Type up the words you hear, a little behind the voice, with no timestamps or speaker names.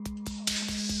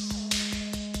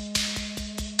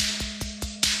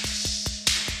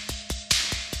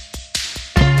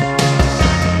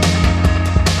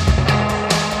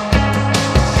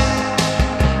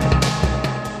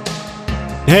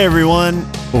Hey everyone,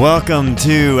 welcome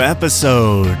to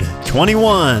episode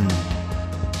 21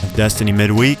 of Destiny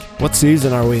Midweek. What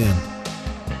season are we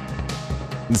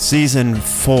in? Season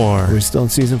 4. Are we still in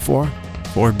season 4?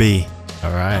 4B.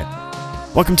 All right.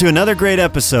 Welcome to another great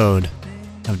episode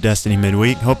of Destiny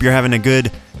Midweek. Hope you're having a good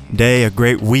day, a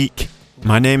great week.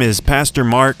 My name is Pastor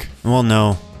Mark. Well,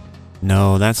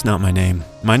 no, that's not my name.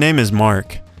 My name is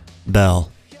Mark Bell,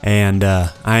 and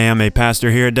I am a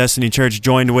pastor here at Destiny Church,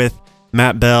 joined with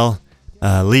Matt Bell,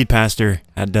 lead pastor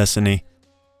at Destiny.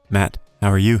 Matt, how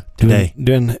are you today?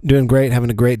 Doing great, having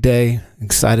a great day.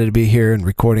 Excited to be here and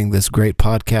recording this great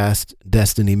podcast,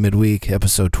 Destiny Midweek,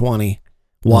 episode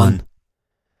 21.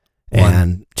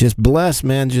 And just blessed,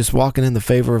 man, just walking in the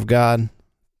favor of God.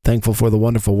 Thankful for the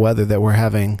wonderful weather that we're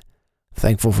having.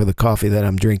 Thankful for the coffee that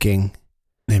I'm drinking.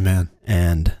 Amen.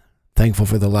 And thankful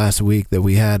for the last week that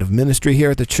we had of ministry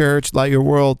here at the church, Light Your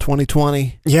World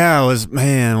 2020. Yeah, it was,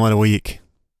 man, what a week.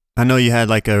 I know you had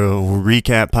like a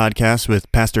recap podcast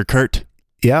with Pastor Kurt.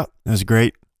 Yeah. It was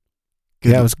great.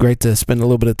 Good. Yeah, it was great to spend a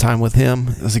little bit of time with him.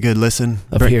 It was a good listen.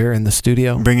 Up here in the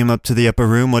studio. Bring him up to the upper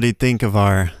room. What did you think of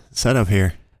our setup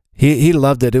here? He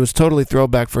loved it. It was totally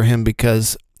throwback for him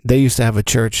because they used to have a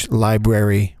church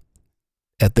library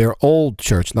at their old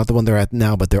church, not the one they're at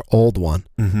now, but their old one.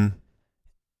 Mm-hmm.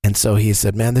 And so he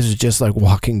said, man, this is just like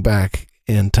walking back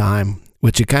in time,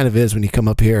 which it kind of is when you come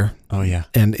up here. Oh, yeah.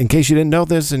 And in case you didn't know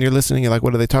this and you're listening, you're like,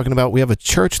 what are they talking about? We have a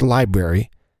church library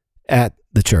at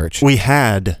the church. We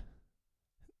had.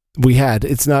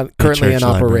 It's not currently in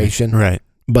operation. Library. Right.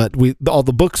 But all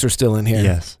the books are still in here.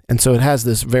 Yes. And so it has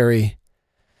this very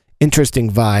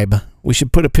interesting vibe. We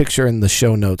should put a picture in the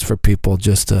show notes for people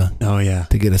just to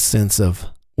to get a sense of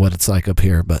what it's like up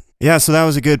here. But yeah, so that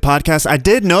was a good podcast. I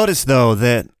did notice though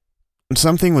that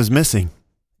something was missing.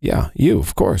 Yeah, you,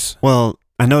 of course. Well,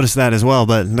 I noticed that as well,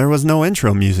 but there was no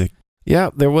intro music.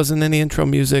 Yeah, there wasn't any intro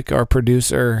music. Our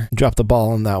producer dropped the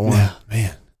ball on that one. Yeah,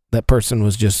 man. That person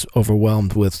was just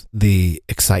overwhelmed with the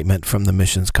excitement from the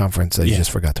missions conference that he just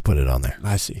forgot to put it on there.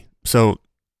 I see. So,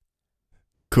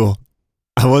 cool.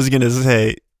 I was going to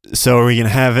say, so are we going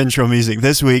to have intro music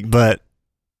this week, but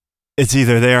it's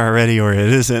either there already or it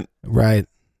isn't. Right.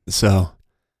 So,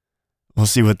 we'll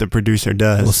see what the producer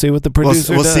does. We'll see what the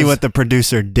producer We'll does. see what the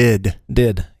producer did.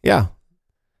 Yeah.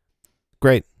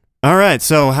 Great. All right.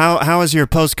 So, how has your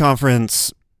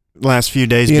post-conference last few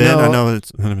days been? I know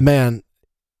it's... Man,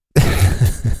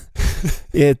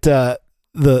 the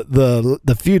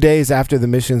few days after the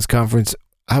missions conference,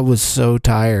 I was so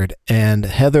tired, and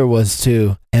Heather was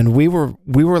too. And we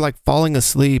were like falling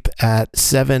asleep at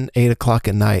 7, 8 o'clock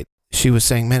at night. She was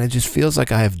saying, man, it just feels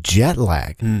like I have jet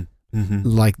lag. Mm-hmm.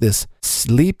 Like this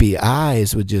sleepy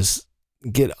eyes would just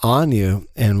get on you,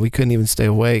 and we couldn't even stay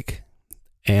awake.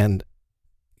 And,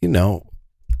 you know,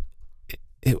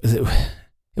 it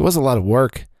was a lot of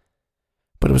work,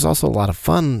 but it was also a lot of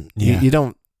fun. Yeah.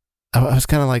 I was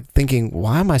kind of like thinking,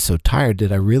 why am I so tired?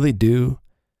 Did I really do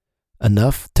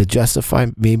enough to justify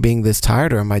me being this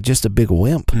tired, or am I just a big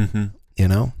wimp? Mm-hmm. You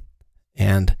know?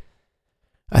 And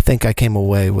I think I came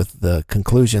away with the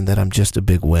conclusion that I'm just a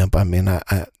big wimp. I mean,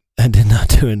 I did not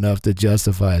do enough to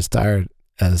justify as tired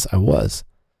as I was.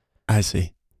 I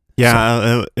see.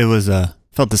 Yeah, it was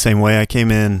felt the same way. I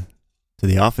came in to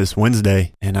the office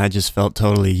Wednesday, and I just felt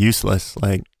totally useless.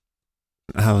 Like,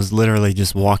 I was literally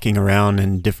just walking around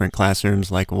in different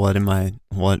classrooms. Like, what am I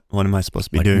supposed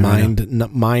to be doing?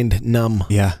 Mind numb.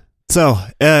 Yeah. So,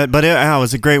 but it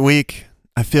was a great week.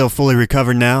 I feel fully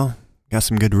recovered now. Got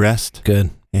some good rest.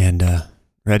 Good. And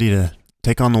ready to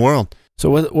take on the world. So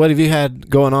what have you had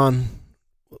going on?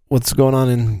 What's going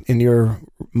on in your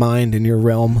mind, in your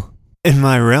realm? In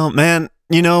my realm, man,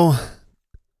 you know,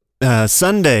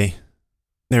 Sunday,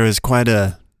 there was quite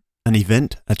an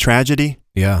event, a tragedy.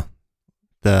 Yeah.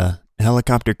 The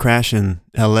helicopter crash in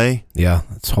L.A. Yeah,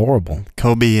 it's horrible.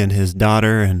 Kobe and his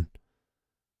daughter and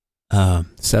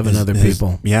 7 other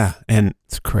people. Yeah, and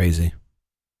it's crazy.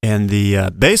 And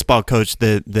the baseball coach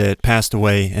that passed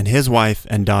away, and his wife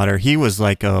and daughter, he was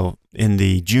like in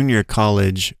the junior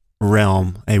college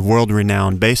realm, a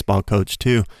world-renowned baseball coach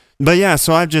too. But yeah,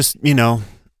 so I've just,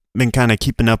 been kind of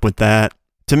keeping up with that.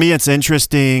 To me, it's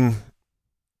interesting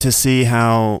to see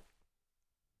how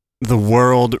the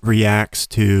world reacts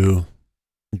to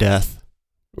death.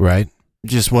 Right.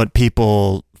 Just what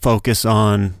people focus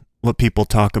on, what people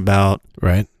talk about.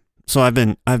 Right. So I've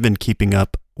been keeping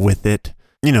up with it.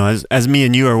 As me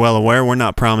and you are well aware, we're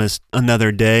not promised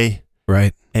another day.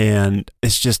 Right. And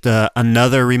it's just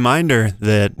another reminder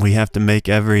that we have to make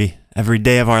every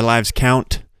day of our lives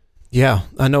count. Yeah.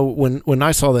 I know when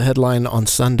I saw the headline on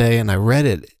Sunday and I read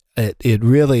it, it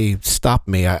really stopped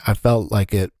me. I felt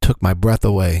like it took my breath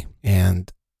away,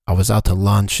 and I was out to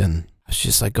lunch, and I was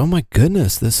just like, oh my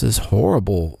goodness, this is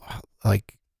horrible.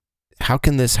 Like, how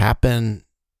can this happen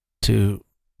to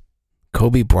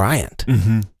Kobe Bryant?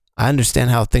 Mm-hmm. I understand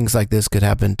how things like this could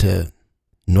happen to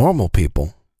normal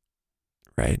people.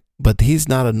 Right. But he's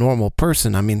not a normal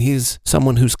person. I mean, he's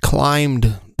someone who's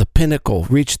climbed the pinnacle,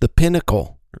 reached the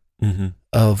pinnacle Mm-hmm.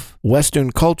 of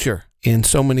Western culture in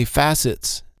so many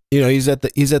facets. You know, he's at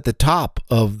the top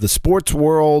of the sports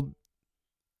world,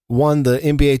 won the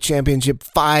NBA championship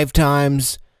 5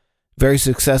 times, very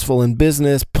successful in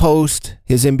business post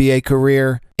his NBA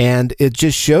career. And it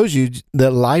just shows you that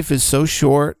life is so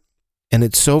short and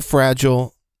it's so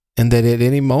fragile, and that at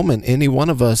any moment, any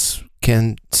one of us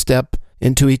can step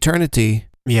into eternity.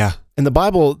 Yeah. And the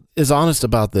Bible is honest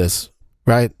about this,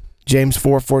 right? James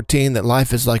 4:14, that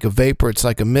life is like a vapor, it's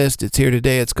like a mist, it's here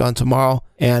today, it's gone tomorrow.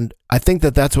 And I think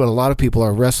that that's what a lot of people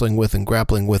are wrestling with and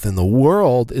grappling with in the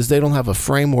world, is they don't have a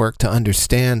framework to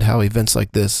understand how events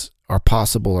like this are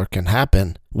possible or can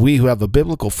happen. We who have a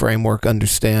biblical framework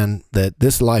understand that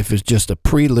this life is just a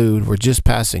prelude. We're just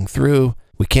passing through.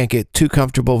 We can't get too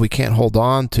comfortable. We can't hold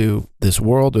on to this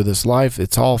world or this life.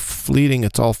 It's all fleeting.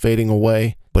 It's all fading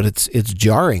away. But it's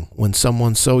jarring when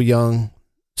someone so young,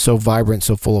 so vibrant,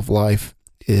 so full of life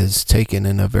is taken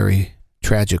in a very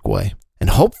tragic way.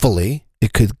 And hopefully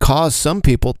it could cause some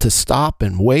people to stop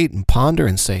and wait and ponder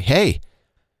and say, hey,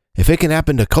 if it can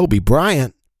happen to Kobe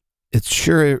Bryant, it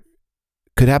sure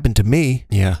could happen to me.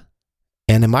 Yeah.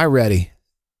 And am I ready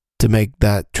to make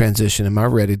that transition? Am I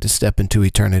ready to step into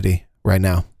eternity right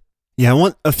now? Yeah,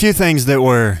 a few things that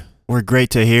were great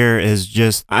to hear is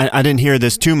just, I didn't hear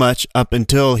this too much up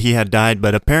until he had died,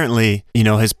 but apparently, you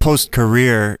know, his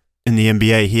post-career in the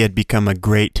NBA, he had become a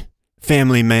great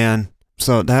family man.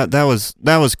 So that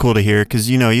was cool to hear, because,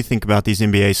 you know, you think about these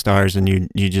NBA stars and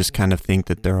you just kind of think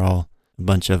that they're all a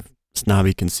bunch of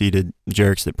snobby, conceited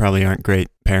jerks that probably aren't great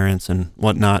parents and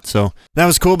whatnot. So that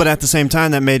was cool, but at the same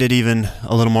time, that made it even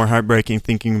a little more heartbreaking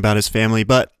thinking about his family.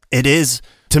 But it is,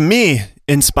 to me,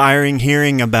 inspiring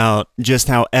hearing about just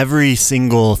how every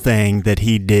single thing that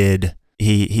he did,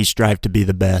 he strived to be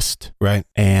the best. Right.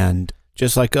 And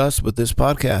just like us with this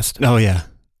podcast. Oh yeah.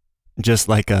 Just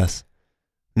like us.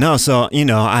 No, so, you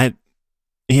know,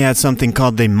 he had something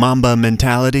called the Mamba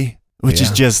mentality, which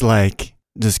is just like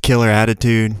this killer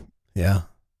attitude. Yeah.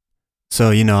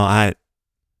 So, you know,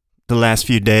 the last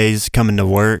few days coming to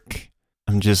work,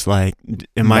 I'm just like,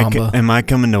 am I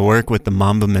coming to work with the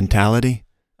Mamba mentality?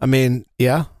 I mean,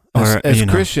 yeah. Or, as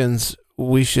Christians,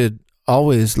 we should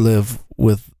always live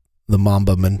with the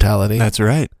Mamba mentality. That's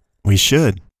right. We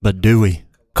should, but do we?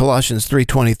 Colossians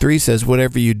 3:23 says,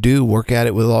 whatever you do, work at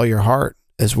it with all your heart,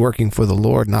 as working for the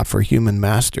Lord, not for human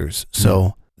masters.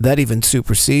 So that even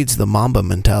supersedes the Mamba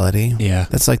mentality. Yeah.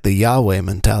 That's like the Yahweh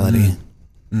mentality.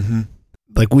 Mm-hmm.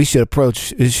 Like we should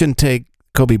approach, it shouldn't take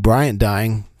Kobe Bryant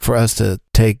dying for us to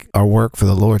take our work for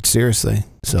the Lord seriously.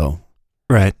 So.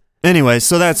 Right. Anyway,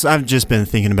 so I've just been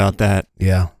thinking about that.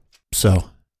 Yeah.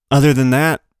 So other than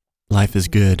that, life is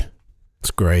good. It's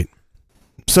great.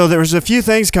 So there was a few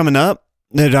things coming up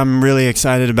that I'm really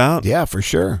excited about. Yeah, for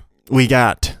sure. We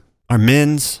got our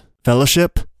men's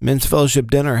fellowship. Men's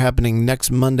fellowship dinner happening next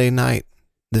Monday night.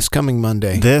 This coming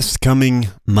Monday.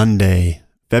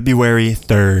 February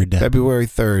 3rd. February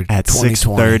 3rd. At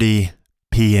 6:30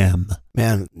 p.m.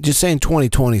 Man, just saying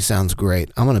 2020 sounds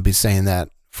great. I'm going to be saying that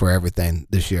for everything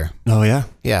this year. Oh, yeah?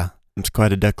 Yeah. It's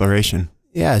quite a declaration.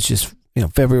 Yeah, it's just,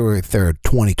 February 3rd,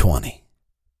 2020.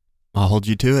 I'll hold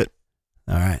you to it.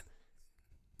 All right.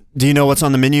 Do you know what's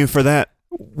on the menu for that?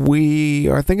 We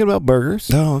are thinking about burgers.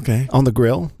 Oh, okay. On the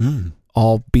grill.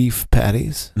 All beef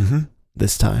patties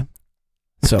this time.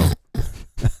 So,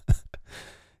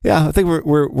 yeah, I think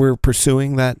we're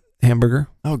pursuing that hamburger.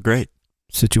 Oh, great.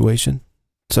 Situation.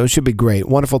 So it should be great.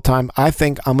 Wonderful time. I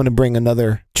think I'm going to bring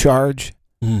another charge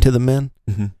to the men,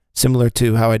 similar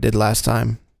to how I did last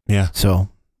time. Yeah. So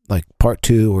like part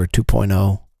 2 or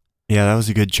 2.0. Yeah, that was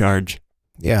a good charge.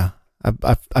 Yeah.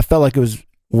 I felt like it was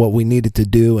what we needed to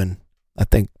do, and I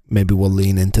think maybe we'll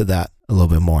lean into that a little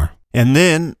bit more. And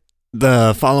then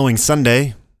the following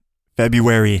Sunday,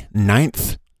 February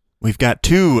 9th, we've got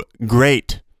 2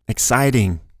 great,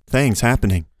 exciting things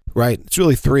happening. Right. It's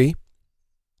really 3.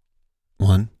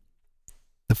 1.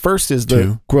 The first is 2.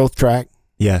 the growth track.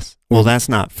 Yes. Well, that's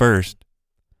not first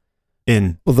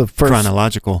in the first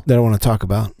chronological that I want to talk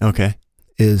about. Okay.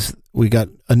 Is we got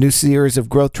a new series of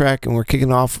growth track, and we're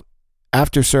kicking off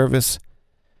after service,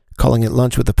 calling it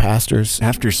Lunch with the Pastors.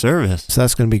 After service. So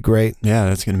that's going to be great. Yeah,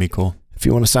 that's going to be cool. If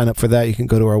you want to sign up for that, you can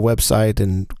go to our website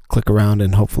and click around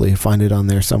and hopefully find it on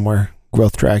there somewhere.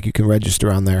 Growth Track, you can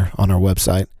register on there on our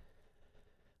website.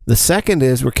 The second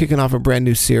is we're kicking off a brand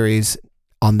new series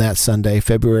on that Sunday,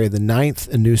 February the 9th,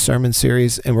 a new sermon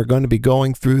series, and we're going to be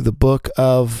going through the book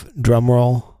of,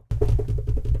 drumroll,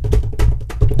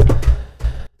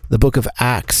 the book of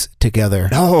Acts together.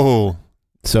 Oh,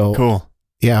 so cool.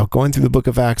 Yeah, going through the book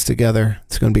of Acts together.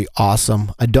 It's going to be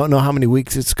awesome. I don't know how many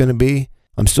weeks it's going to be.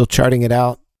 I'm still charting it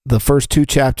out. The first 2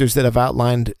 chapters that I've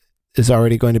outlined is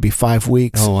already going to be 5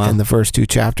 weeks in the first 2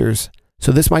 chapters.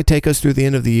 So this might take us through the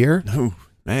end of the year. Oh,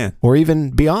 man. Or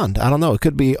even beyond. I don't know. It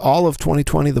could be all of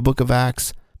 2020, the book of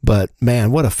Acts. But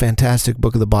man, what a fantastic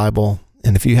book of the Bible.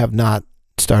 And if you have not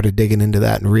started digging into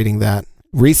that and reading that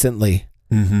recently,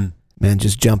 man,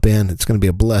 just jump in. It's going to be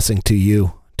a blessing to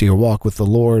you, to your walk with the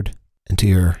Lord, and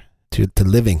to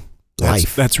living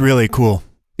life. That's really cool.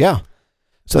 Yeah.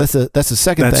 So that's the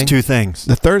second thing. That's 2 things.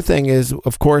 The third thing is,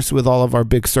 of course, with all of our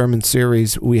big sermon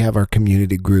series, we have our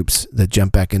community groups that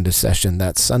jump back into session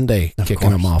that Sunday, kicking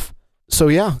them off. So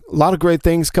yeah, a lot of great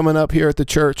things coming up here at the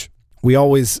church. We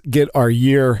always get our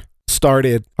year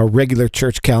started. Our regular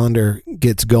church calendar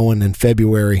gets going in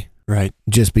February. Right.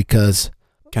 Just because.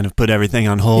 Kind of put everything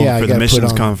on hold for the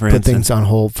missions conference. Put things on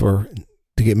hold to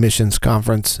get missions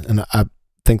conference. And I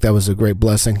think that was a great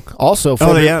blessing. Also,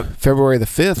 February the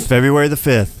 5th. February the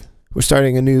 5th. We're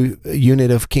starting a new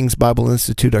unit of King's Bible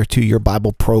Institute, our 2-year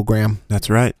Bible program. That's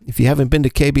right. If you haven't been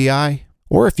to KBI,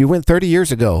 or if you went 30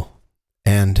 years ago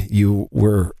and you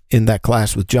were in that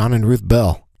class with John and Ruth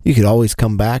Bell, you could always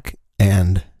come back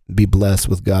and be blessed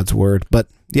with God's Word. But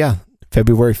yeah,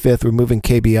 February 5th, we're moving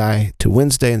KBI to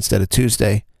Wednesday instead of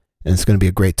Tuesday, and it's going to be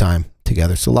a great time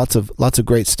together. So lots of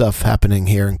great stuff happening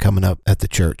here and coming up at the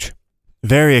church.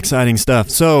 Very exciting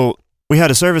stuff. So we had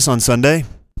a service on Sunday.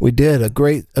 We did a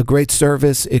great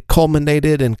service. It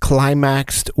culminated and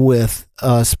climaxed with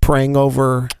us praying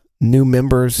over new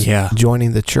members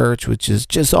joining the church, which is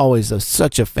just always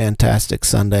such a fantastic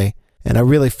Sunday. And I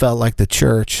really felt like the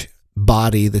church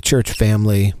body, the church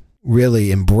family,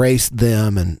 really embraced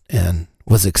them and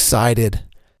was excited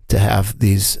to have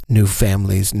these new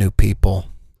families, new people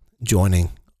joining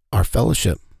our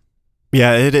fellowship.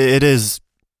 Yeah, it is.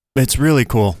 It's really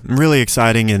cool, really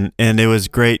exciting, and it was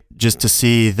great just to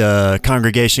see the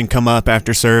congregation come up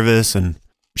after service and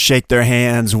shake their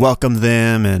hands, welcome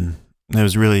them, and it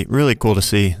was really, really cool to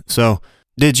see. So,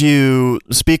 did you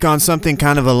speak on something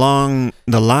kind of along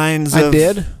the lines of...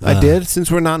 I did. Since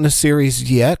we're not in a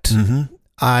series yet,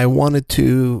 I wanted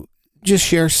to just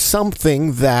share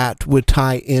something that would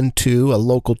tie into a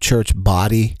local church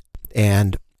body,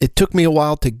 and it took me a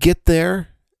while to get there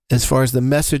as far as the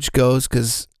message goes,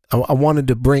 because I wanted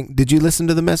to bring... Did you listen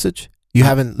to the message? You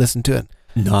haven't listened to it?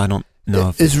 No, I don't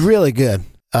know. It's really good.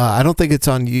 I don't think it's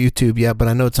on YouTube yet, but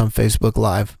I know it's on Facebook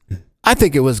Live. I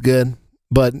think it was good,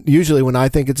 but usually when I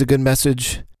think it's a good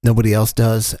message, nobody else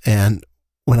does, and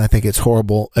when I think it's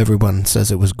horrible, everyone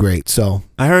says it was great. So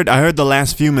I heard the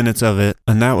last few minutes of it,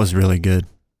 and that was really good.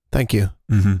 Thank you.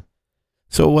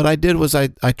 So what I did was I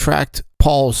tracked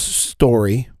Paul's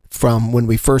story from when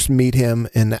we first meet him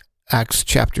in Acts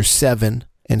chapter 7,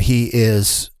 and he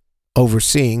is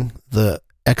overseeing the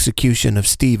execution of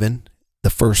Stephen, the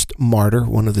first martyr,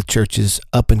 one of the church's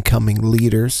up-and-coming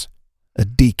leaders, a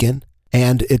deacon.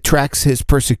 And it tracks his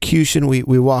persecution. We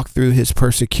walk through his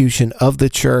persecution of the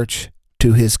church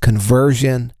to his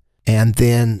conversion, and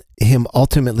then him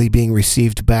ultimately being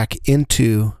received back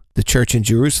into the church in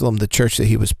Jerusalem, the church that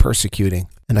he was persecuting.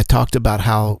 And I talked about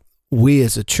how we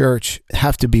as a church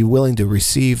have to be willing to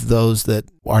receive those that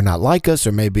are not like us,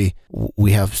 or maybe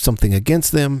we have something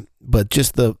against them, but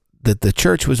just that the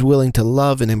church was willing to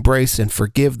love and embrace and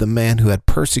forgive the man who had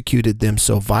persecuted them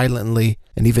so violently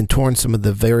and even torn some of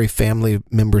the very family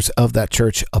members of that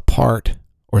church apart,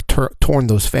 or torn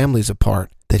those families apart,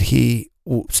 that he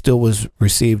still was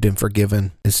received and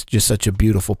forgiven. It's just such a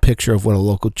beautiful picture of what a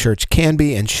local church can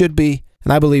be and should be.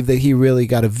 And I believe that he really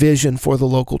got a vision for the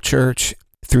local church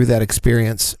through that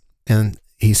experience. And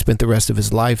he spent the rest of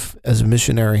his life as a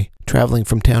missionary, traveling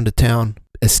from town to town,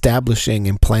 establishing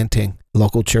and planting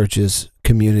local churches,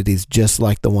 communities just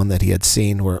like the one that he had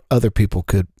seen, where other people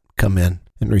could come in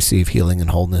and receive healing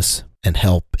and wholeness and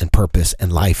help and purpose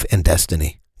and life and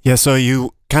destiny. Yeah, so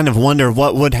you kind of wonder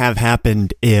what would have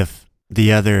happened if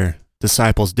the other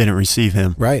disciples didn't receive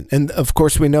him. Right. And of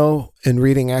course we know in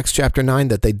reading Acts chapter 9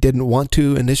 that they didn't want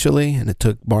to initially, and it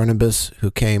took Barnabas,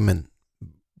 who came and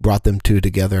brought them two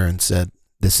together and said,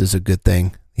 this is a good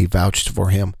thing. He vouched for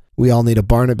him. We all need a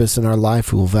Barnabas in our life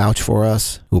who will vouch for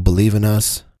us, who will believe in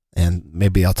us. And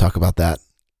maybe I'll talk about that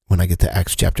when I get to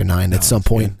Acts chapter 9 at some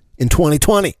point in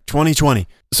 2020. 2020.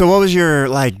 So what was your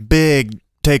big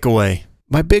takeaway?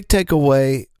 My big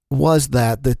takeaway was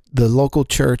that the local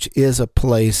church is a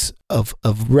place of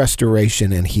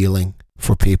restoration and healing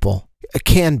for people. It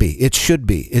can be. It should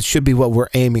be. It should be what we're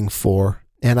aiming for.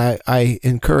 And I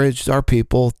encouraged our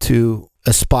people to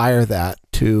aspire that,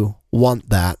 to want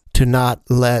that, to not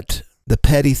let the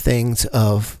petty things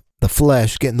of the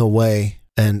flesh get in the way.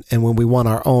 And when we want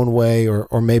our own way,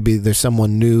 or maybe there's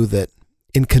someone new that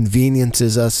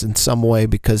inconveniences us in some way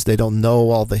because they don't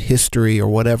know all the history or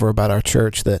whatever about our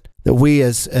church, that we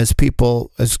as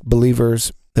people, as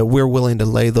believers, that we're willing to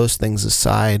lay those things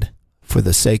aside for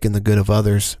the sake and the good of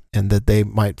others, and that they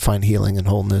might find healing and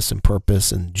wholeness and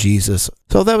purpose in Jesus.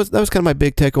 So that was kind of my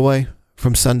big takeaway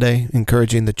from Sunday,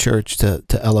 encouraging the church to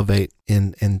elevate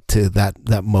into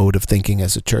that mode of thinking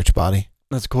as a church body.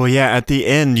 That's cool. Yeah, at the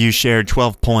end you shared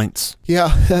 12 points.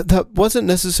 Yeah, that wasn't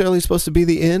necessarily supposed to be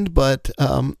the end, but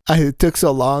I took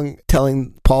so long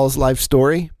telling Paul's life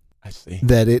story. I see.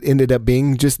 That it ended up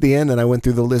being just the end, and I went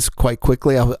through the list quite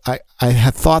quickly. I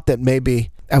had thought that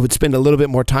maybe I would spend a little bit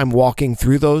more time walking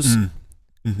through those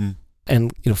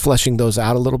and fleshing those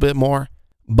out a little bit more.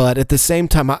 But at the same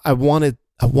time, I wanted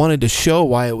to show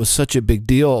why it was such a big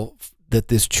deal that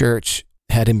this church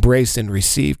had embraced and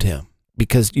received him.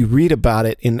 Because you read about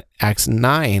it in Acts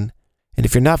 9, and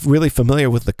if you're not really familiar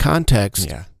with the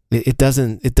context, it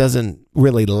doesn't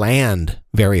really land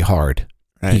very hard.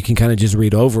 Right. You can kind of just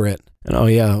read over it, and oh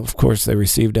yeah, of course they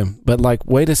received him. But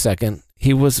wait a second,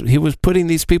 he was putting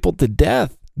these people to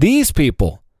death. These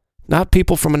people, not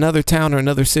people from another town or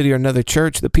another city or another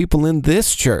church, the people in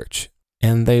this church,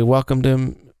 and they welcomed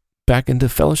him back into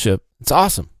fellowship. It's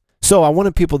awesome. So I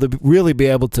wanted people to really be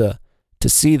able to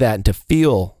see that and to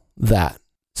feel that.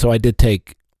 So I did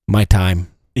take my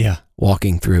time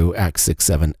walking through Acts 6,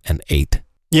 7, and 8.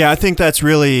 Yeah, I think that's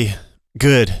really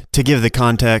good to give the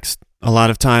context. A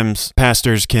lot of times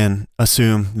pastors can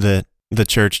assume that the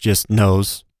church just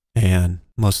knows, and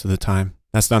most of the time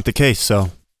that's not the case. So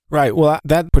right. Well,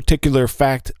 that particular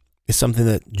fact is something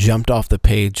that jumped off the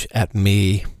page at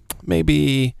me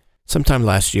maybe sometime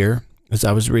last year as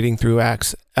I was reading through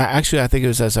Acts. Actually, I think it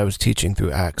was as I was teaching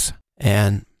through Acts,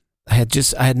 and I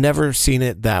had never seen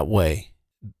it that way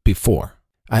before.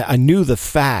 I knew the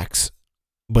facts,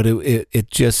 but it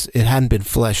hadn't been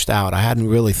fleshed out. I hadn't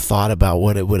really thought about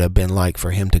what it would have been like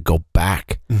for him to go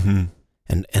back and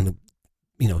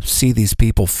see these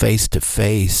people face to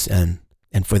face, and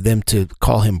for them to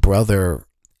call him brother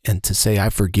and to say, I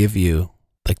forgive you.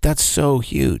 That's so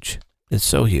huge. It's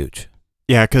so huge.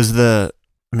 Yeah, because the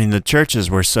churches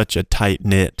were such a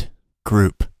tight-knit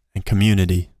group and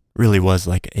community. Really was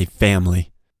like a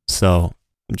family. So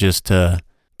just to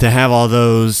have all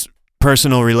those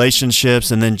personal relationships,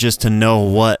 and then just to know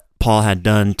what Paul had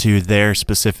done to their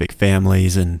specific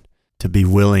families, and to be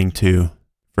willing to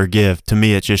forgive, to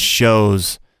me it just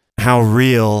shows how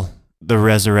real the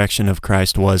resurrection of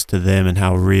Christ was to them, and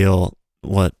how real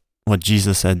what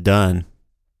Jesus had done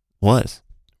was.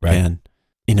 Right. And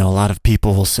a lot of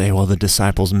people will say, well, the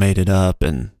disciples made it up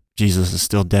and Jesus is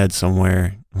still dead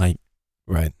somewhere.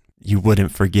 Right. You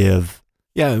wouldn't forgive.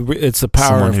 Yeah, it's the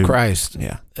power of Christ.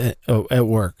 Yeah. At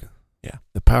work. Yeah.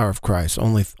 The power of Christ.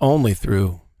 Only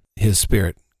through his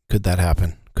Spirit could that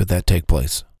happen. Could that take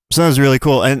place? So that was really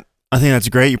cool. And I think that's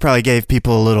great. You probably gave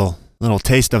people a little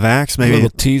taste of Acts, maybe. A little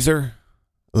teaser.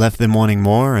 Left them wanting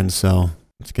more, and so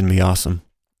it's going to be awesome.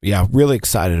 Yeah, really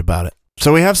excited about it.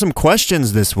 So we have some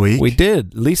questions this week. We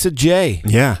did. Lisa J.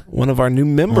 Yeah. One of our new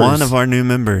members. One of our new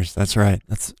members. That's right.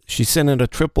 She sent in a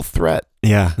triple threat.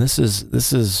 Yeah. This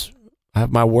is I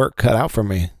have my work cut out for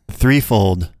me.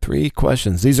 Threefold. 3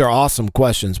 questions. These are awesome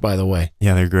questions, by the way.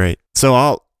 Yeah, they're great. So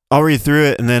I'll read through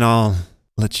it, and then I'll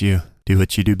let you do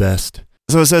what you do best.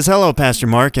 So it says, hello, Pastor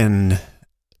Mark, and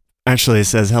actually it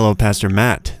says, hello, Pastor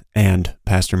Matt and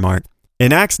Pastor Mark.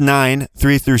 In Acts 9,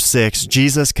 3-6,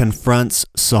 Jesus confronts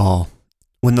Saul.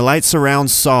 When the light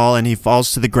surrounds Saul and he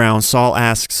falls to the ground, Saul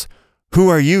asks, "Who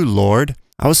are you, Lord?"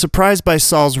 I was surprised by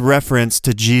Saul's reference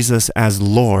to Jesus as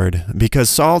Lord, because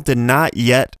Saul did not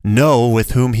yet know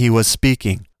with whom he was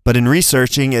speaking. But in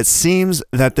researching, it seems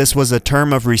that this was a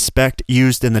term of respect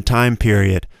used in the time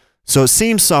period. So it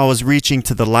seems Saul was reaching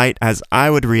to the light as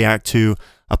I would react to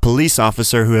a police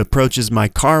officer who approaches my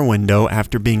car window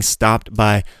after being stopped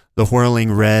by the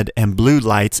whirling red and blue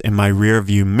lights in my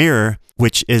rearview mirror,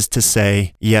 which is to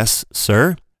say, yes,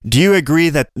 sir. Do you agree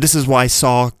that this is why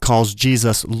Saul calls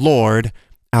Jesus Lord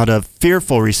out of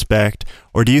fearful respect,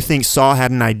 or do you think Saul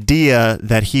had an idea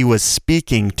that he was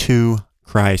speaking to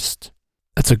Christ?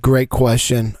 That's a great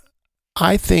question.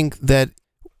 I think that,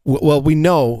 well, we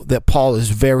know that Paul is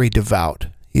very devout.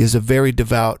 He is a very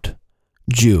devout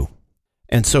Jew.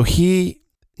 And so he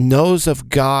knows of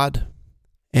God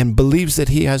and believes that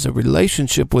he has a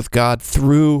relationship with God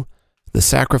through the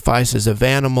sacrifices of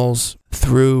animals,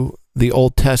 through the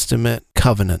Old Testament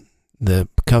covenant, the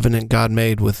covenant God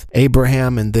made with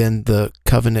Abraham, and then the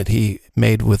covenant he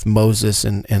made with Moses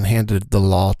and handed the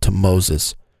law to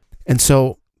Moses. And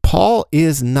so Paul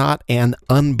is not an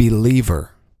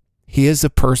unbeliever. He is a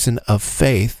person of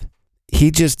faith.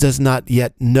 He just does not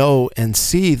yet know and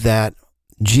see that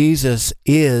Jesus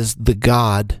is the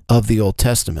God of the Old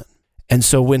Testament. And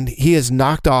so when he is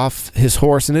knocked off his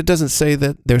horse, and it doesn't say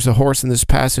that there's a horse in this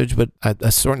passage, but I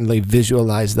certainly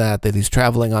visualize that he's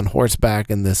traveling on horseback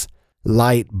and this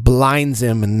light blinds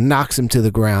him and knocks him to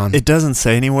the ground. It doesn't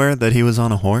say anywhere that he was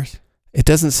on a horse? It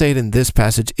doesn't say it in this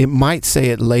passage. It might say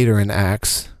it later in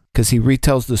Acts because he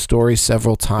retells the story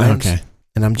several times. Okay.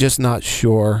 And I'm just not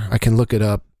sure. I can look it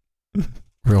up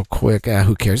real quick.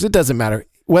 Who cares? It doesn't matter.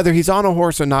 Whether he's on a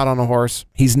horse or not on a horse,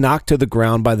 he's knocked to the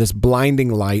ground by this blinding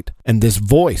light and this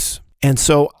voice. And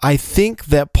so I think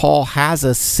that Paul has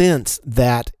a sense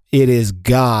that it is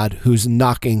God who's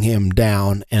knocking him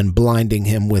down and blinding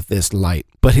him with this light.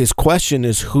 But his question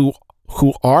is, who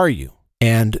are you?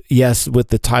 And yes, with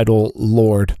the title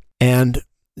Lord. And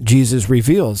Jesus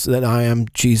reveals that I am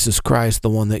Jesus Christ, the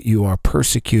one that you are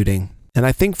persecuting. And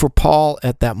I think for Paul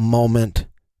at that moment,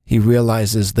 he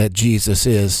realizes that Jesus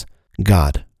is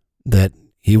God, that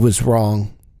he was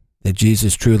wrong, that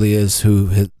Jesus truly is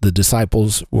who the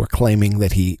disciples were claiming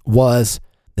that he was,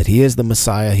 that he is the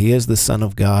Messiah, he is the Son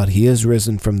of God, he is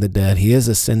risen from the dead, he is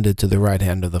ascended to the right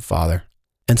hand of the Father.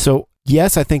 And so,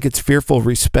 yes, I think it's fearful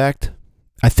respect.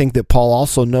 I think that Paul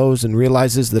also knows and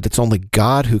realizes that it's only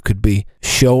God who could be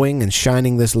showing and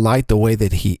shining this light the way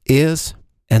that he is.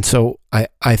 And so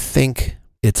I think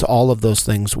it's all of those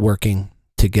things working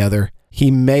together.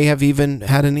 He may have even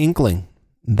had an inkling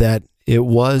that it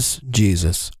was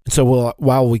Jesus. So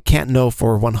while we can't know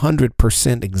for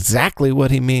 100% exactly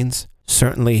what he means,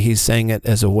 certainly he's saying it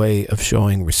as a way of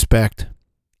showing respect.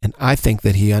 And I think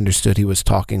that he understood he was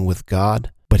talking with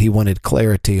God, but he wanted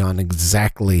clarity on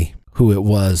exactly who it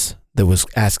was that was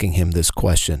asking him this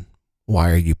question.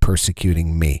 Why are you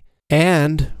persecuting me?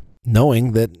 And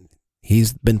knowing that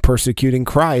he's been persecuting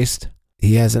Christ,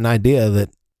 he has an idea that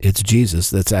it's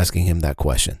Jesus that's asking him that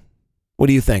question. What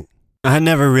do you think? I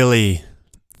never really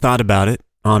thought about it,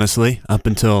 honestly, up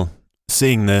until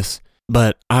seeing this.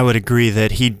 But I would agree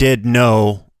that he did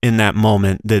know in that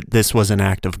moment that this was an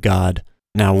act of God.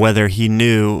 Now, whether he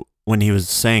knew when he was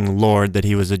saying Lord that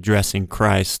he was addressing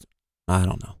Christ, I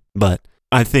don't know. But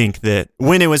I think that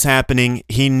when it was happening,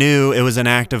 he knew it was an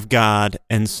act of God.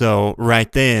 And so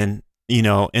right then,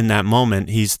 in that moment,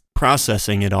 he's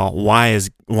processing it all. Why is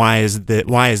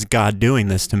God doing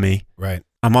this to me? Right.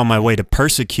 I'm on my way to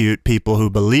persecute people who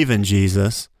believe in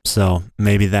Jesus. So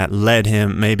maybe that led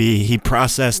him, maybe he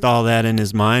processed all that in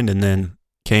his mind and then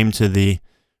came to the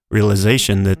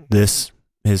realization that this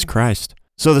is Christ.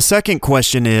 So the second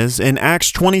question is, in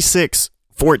Acts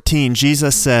 26:14,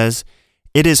 Jesus says,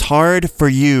 "It is hard for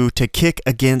you to kick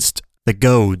against the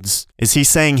goads." Is he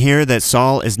saying here that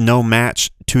Saul is no match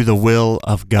to the will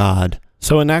of God?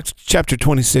 So in Acts chapter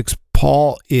 26,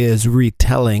 Paul is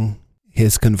retelling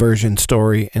his conversion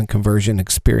story and conversion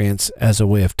experience as a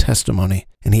way of testimony.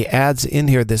 And he adds in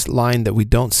here this line that we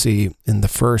don't see in the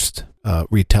first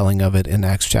retelling of it in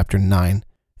Acts chapter 9,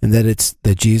 and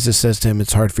that Jesus says to him,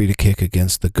 it's hard for you to kick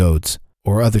against the goads.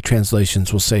 Or other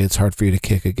translations will say it's hard for you to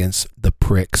kick against the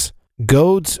pricks.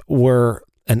 Goads were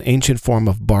an ancient form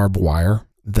of barbed wire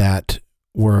that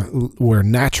were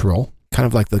natural, kind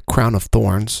of like the crown of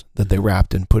thorns that they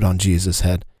wrapped and put on Jesus'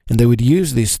 head. And they would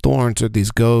use these thorns or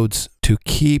these goads to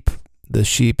keep the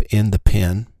sheep in the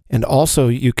pen. And also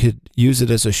you could use it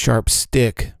as a sharp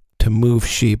stick to move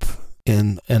sheep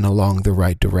in and along the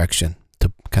right direction,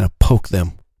 to kind of poke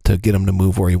them, to get them to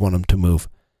move where you want them to move.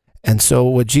 And so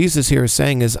what Jesus here is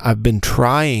saying is, I've been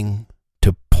trying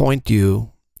to point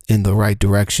you in the right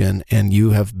direction, and you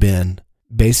have been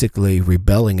basically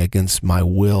rebelling against my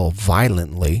will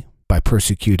violently by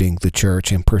persecuting the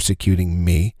church and persecuting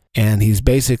me. And he's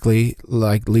basically,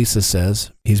 like Lisa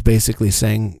says, he's basically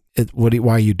saying,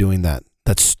 why are you doing that?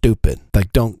 That's stupid.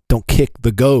 Like, don't kick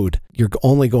the goad. You're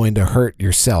only going to hurt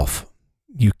yourself.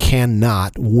 You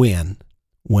cannot win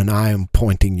when I am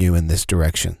pointing you in this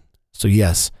direction. So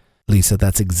yes, Lisa,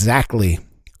 that's exactly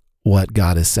what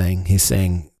God is saying. He's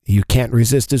saying you can't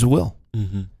resist his will.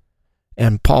 Mm-hmm.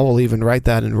 And Paul will even write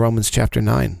that in Romans chapter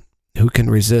 9. Who can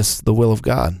resist the will of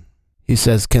God? He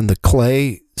says, can the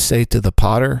clay say to the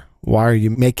potter, why are you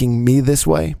making me this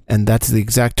way? And that's the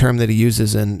exact term that he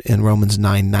uses in Romans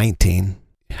 9:19.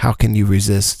 how can you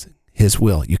resist his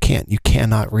will? You can't. You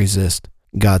cannot resist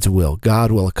God's will.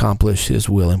 God will accomplish his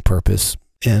will and purpose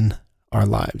in our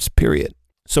lives, period.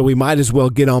 So we might as well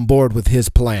get on board with his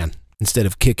plan instead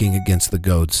of kicking against the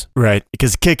goads. Right,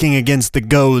 because kicking against the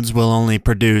goads will only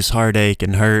produce heartache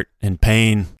and hurt and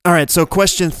pain. All right, so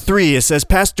question 3, it says,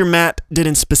 Pastor Matt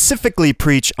didn't specifically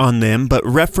preach on them, but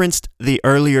referenced the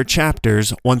earlier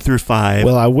chapters 1 through 5.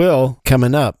 Well, I will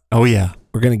coming up. Oh, yeah.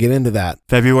 We're going to get into that.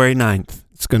 February 9th.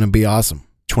 It's going to be awesome.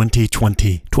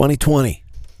 2020.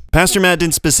 Pastor Matt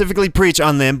didn't specifically preach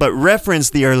on them, but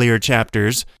referenced the earlier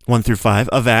chapters 1 through 5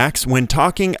 of Acts when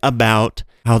talking about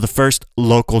how the first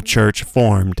local church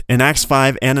formed. In Acts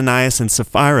 5, Ananias and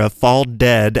Sapphira fall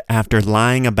dead after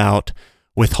lying about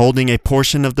withholding a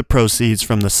portion of the proceeds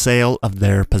from the sale of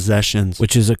their possessions.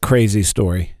 Which is a crazy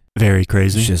story. Very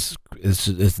crazy.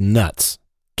 It's nuts.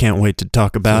 Can't wait to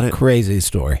talk about it. Crazy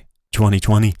story.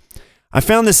 2020. I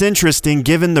found this interesting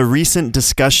given the recent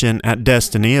discussion at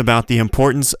Destiny about the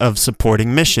importance of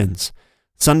supporting missions.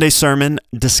 Sunday sermon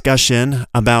discussion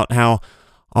about how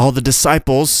all the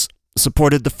disciples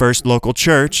supported the first local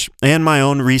church, and my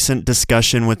own recent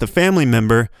discussion with a family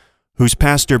member whose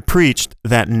pastor preached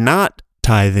that not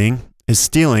tithing is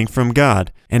stealing from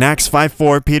God. In Acts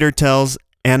 5:4, Peter tells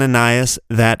Ananias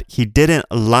that he didn't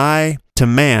lie to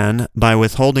man by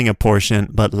withholding a portion,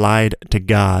 but lied to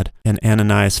God, and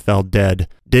Ananias fell dead.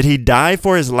 Did he die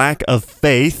for his lack of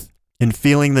faith in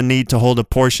feeling the need to hold a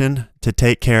portion to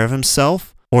take care of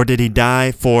himself? Or did he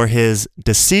die for his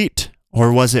deceit?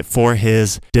 Or was it for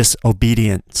his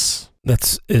disobedience?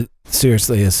 It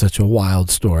seriously is such a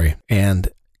wild story. And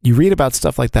you read about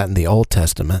stuff like that in the Old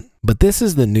Testament, but this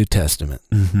is the New Testament.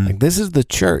 Mm-hmm. Like, this is the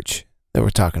church that we're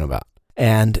talking about.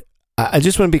 And I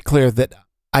just want to be clear that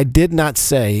I did not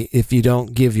say if you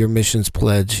don't give your missions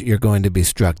pledge, you're going to be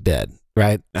struck dead,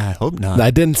 right? I hope not.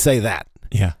 I didn't say that.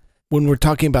 Yeah. When we're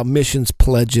talking about missions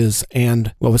pledges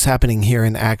and what was happening here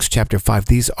in Acts chapter 5,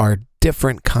 these are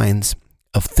different kinds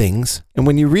of things. And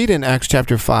when you read in Acts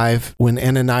chapter 5, when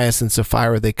Ananias and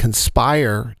Sapphira, they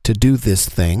conspire to do this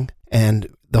thing, and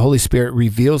the Holy Spirit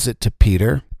reveals it to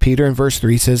Peter. Peter in verse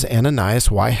 3 says, Ananias,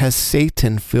 why has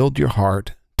Satan filled your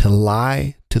heart to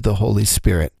lie to the Holy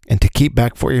Spirit and to keep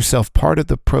back for yourself part of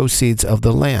the proceeds of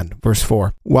the land? Verse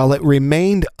 4, while it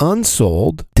remained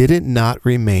unsold, did it not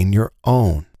remain your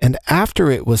own? And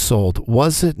after it was sold,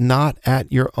 was it not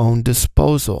at your own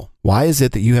disposal? Why is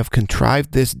it that you have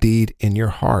contrived this deed in your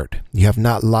heart? You have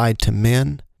not lied to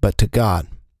men, but to God.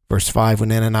 Verse 5,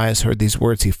 when Ananias heard these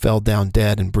words, he fell down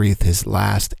dead and breathed his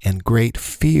last, and great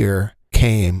fear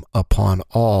came upon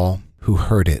all who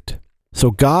heard it.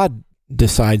 So God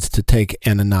decides to take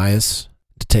Ananias,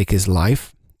 to take his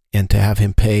life, and to have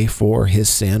him pay for his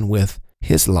sin with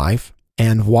his life.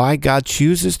 And why God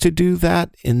chooses to do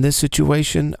that in this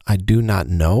situation, I do not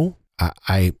know.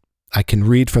 I can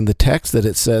read from the text that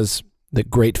it says that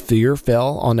great fear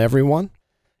fell on everyone,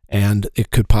 and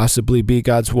it could possibly be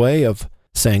God's way of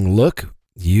saying, look,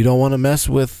 you don't want to mess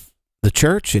with the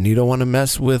church, and you don't want to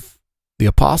mess with the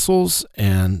apostles,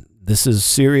 and this is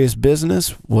serious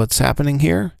business, what's happening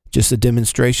here. Just a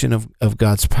demonstration of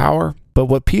God's power. But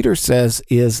what Peter says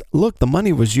is, look, the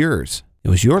money was yours. It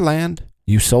was your land.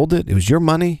 You sold it. It was your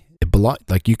money. It belonged,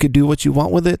 like you could do what you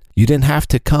want with it. You didn't have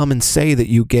to come and say that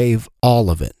you gave all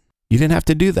of it. You didn't have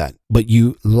to do that. But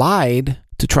you lied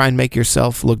to try and make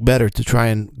yourself look better, to try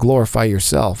and glorify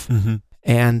yourself. Mm-hmm.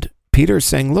 And Peter's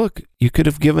saying, look, you could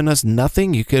have given us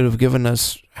nothing. You could have given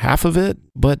us half of it,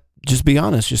 but just be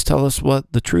honest. Just tell us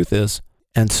what the truth is.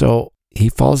 And so he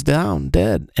falls down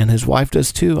dead, and his wife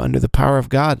does too, under the power of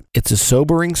God. It's a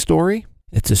sobering story.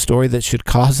 It's a story that should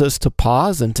cause us to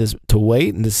pause and to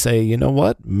wait and to say, you know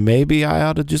what, maybe I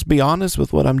ought to just be honest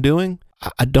with what I'm doing.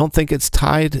 I don't think it's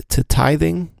tied to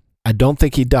tithing. I don't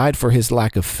think he died for his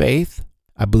lack of faith.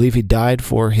 I believe he died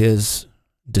for his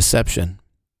deception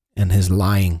and his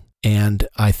lying. And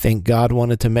I think God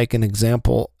wanted to make an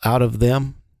example out of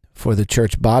them for the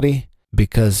church body,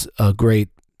 because a great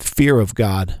fear of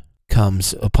God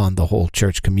comes upon the whole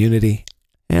church community.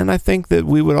 And I think that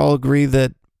we would all agree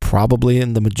that probably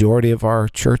in the majority of our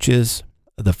churches,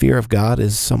 the fear of God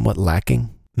is somewhat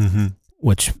lacking, Mm-hmm.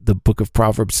 which the book of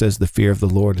Proverbs says the fear of the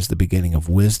Lord is the beginning of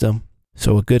wisdom.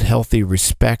 So a good, healthy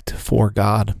respect for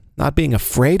God, not being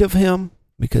afraid of him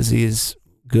because he is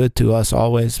good to us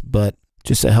always, but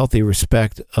just a healthy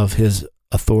respect of his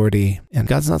authority. And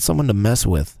God's not someone to mess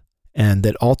with. And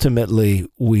that ultimately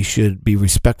we should be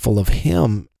respectful of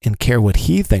him and care what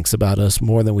he thinks about us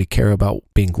more than we care about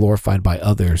being glorified by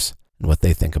others and what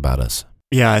they think about us.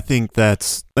 Yeah, I think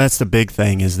that's the big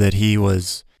thing, is that he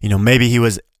was, maybe he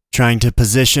was trying to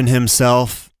position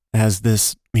himself as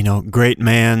this great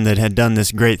man that had done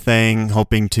this great thing,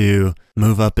 hoping to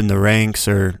move up in the ranks,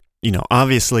 or,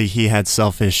 obviously he had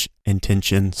selfish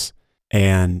intentions.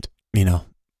 And,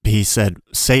 he said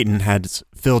Satan had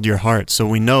filled your heart. So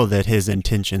we know that his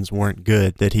intentions weren't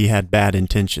good, that he had bad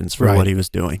intentions for what he was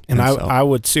doing. And I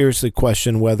would seriously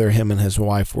question whether him and his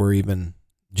wife were even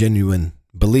genuine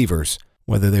believers,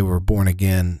 whether they were born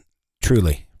again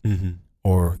truly,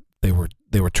 or they were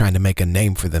trying to make a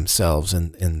name for themselves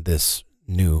in this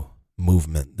new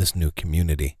movement, this new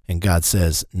community. And God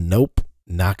says, nope,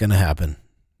 not going to happen.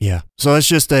 Yeah. So it's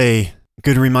just a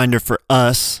good reminder for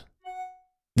us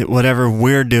that whatever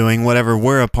we're doing, whatever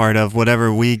we're a part of,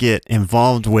 whatever we get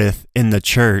involved with in the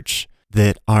church,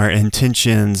 that our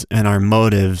intentions and our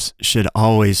motives should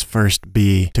always first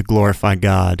be to glorify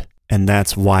God. And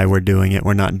that's why we're doing it.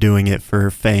 We're not doing it for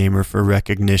fame or for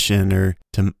recognition or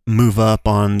to move up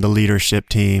on the leadership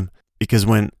team. Because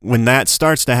when that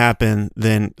starts to happen,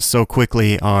 then so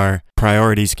quickly our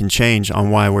priorities can change on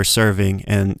why we're serving,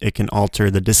 and it can alter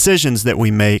the decisions that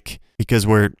we make because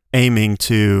we're aiming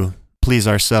to please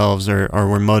ourselves, or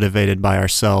we're motivated by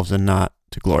ourselves and not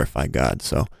to glorify God.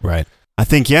 So right. I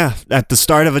think, at the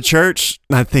start of a church,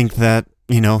 I think that,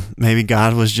 maybe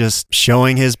God was just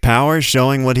showing his power,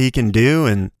 showing what he can do,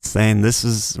 and saying,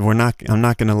 I'm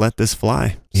not going to let this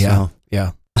fly. Yeah. So,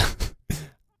 yeah.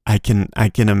 I can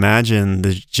imagine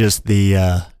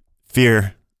the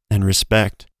fear and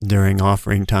respect during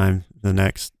offering time the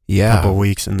next couple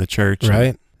weeks in the church.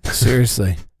 Right.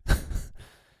 Seriously.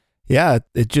 Yeah,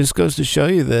 it just goes to show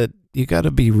you that you got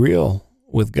to be real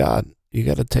with God. You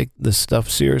got to take this stuff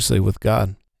seriously with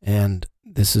God. And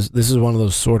this is one of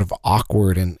those sort of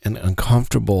awkward and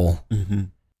uncomfortable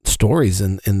stories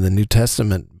in the New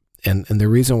Testament. And the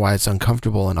reason why it's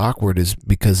uncomfortable and awkward is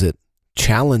because it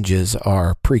challenges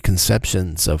our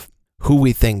preconceptions of who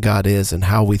we think God is and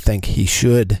how we think he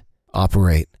should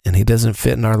operate. And he doesn't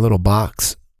fit in our little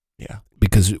box. Yeah.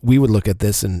 Because we would look at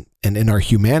this and in our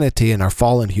humanity, in our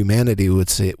fallen humanity,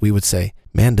 we would say,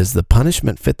 man, does the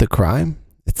punishment fit the crime?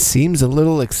 It seems a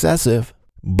little excessive,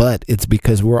 but it's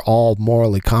because we're all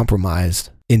morally compromised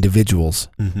individuals.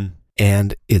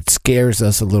 And it scares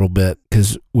us a little bit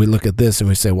because we look at this and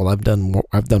we say, well, I've done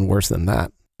worse than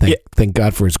that. Thank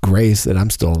God for his grace that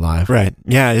I'm still alive. Right.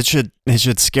 Yeah, it should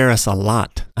scare us a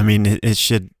lot. I mean, it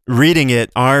should, reading it,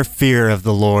 our fear of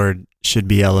the Lord should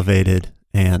be elevated.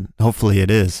 And hopefully it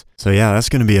is. So yeah, that's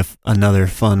going to be another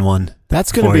fun one.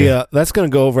 That's going to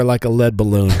go over like a lead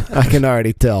balloon. I can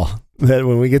already tell that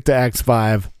when we get to Acts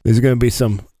 5, there's going to be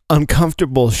some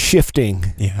uncomfortable shifting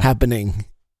happening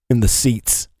in the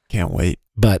seats. Can't wait.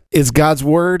 But it's God's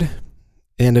word,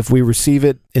 and if we receive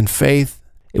it in faith,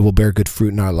 it will bear good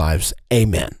fruit in our lives.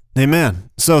 Amen. Amen.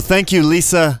 So thank you,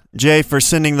 Lisa J, for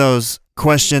sending those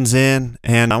questions in,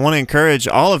 and I want to encourage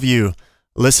all of you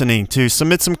listening to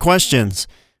submit some questions.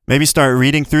 Maybe start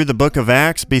reading through the book of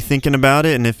Acts, be thinking about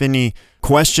it, and if any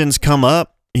questions come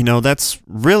up, that's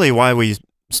really why we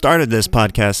started this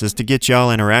podcast, is to get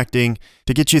y'all interacting,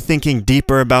 to get you thinking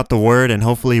deeper about the word, and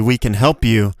hopefully we can help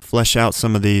you flesh out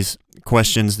some of these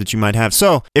questions that you might have.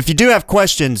 So if you do have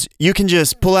questions, you can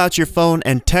just pull out your phone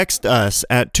and text us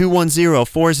at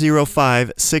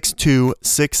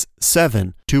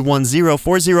 210-405-6267,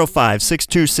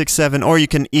 210-405-6267, or you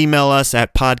can email us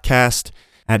at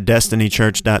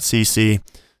podcast@destinychurch.cc.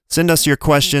 Send us your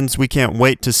questions. We can't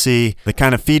wait to see the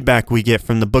kind of feedback we get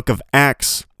from the book of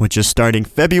Acts, which is starting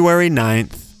February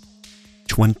 9th,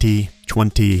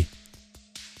 2020.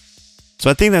 So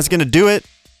I think that's going to do it.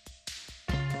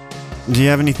 Do you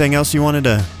have anything else you wanted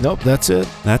to? Nope, that's it.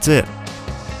 That's it.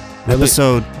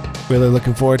 Episode. Really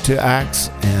looking forward to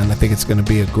Acts, and I think it's going to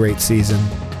be a great season.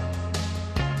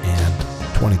 And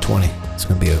 2020, it's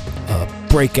going to be a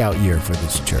breakout year for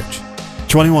this church.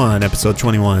 Episode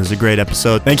 21 is a great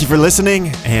episode. Thank you for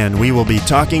listening, and we will be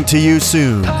talking to you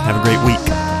soon. Have a great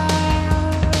week.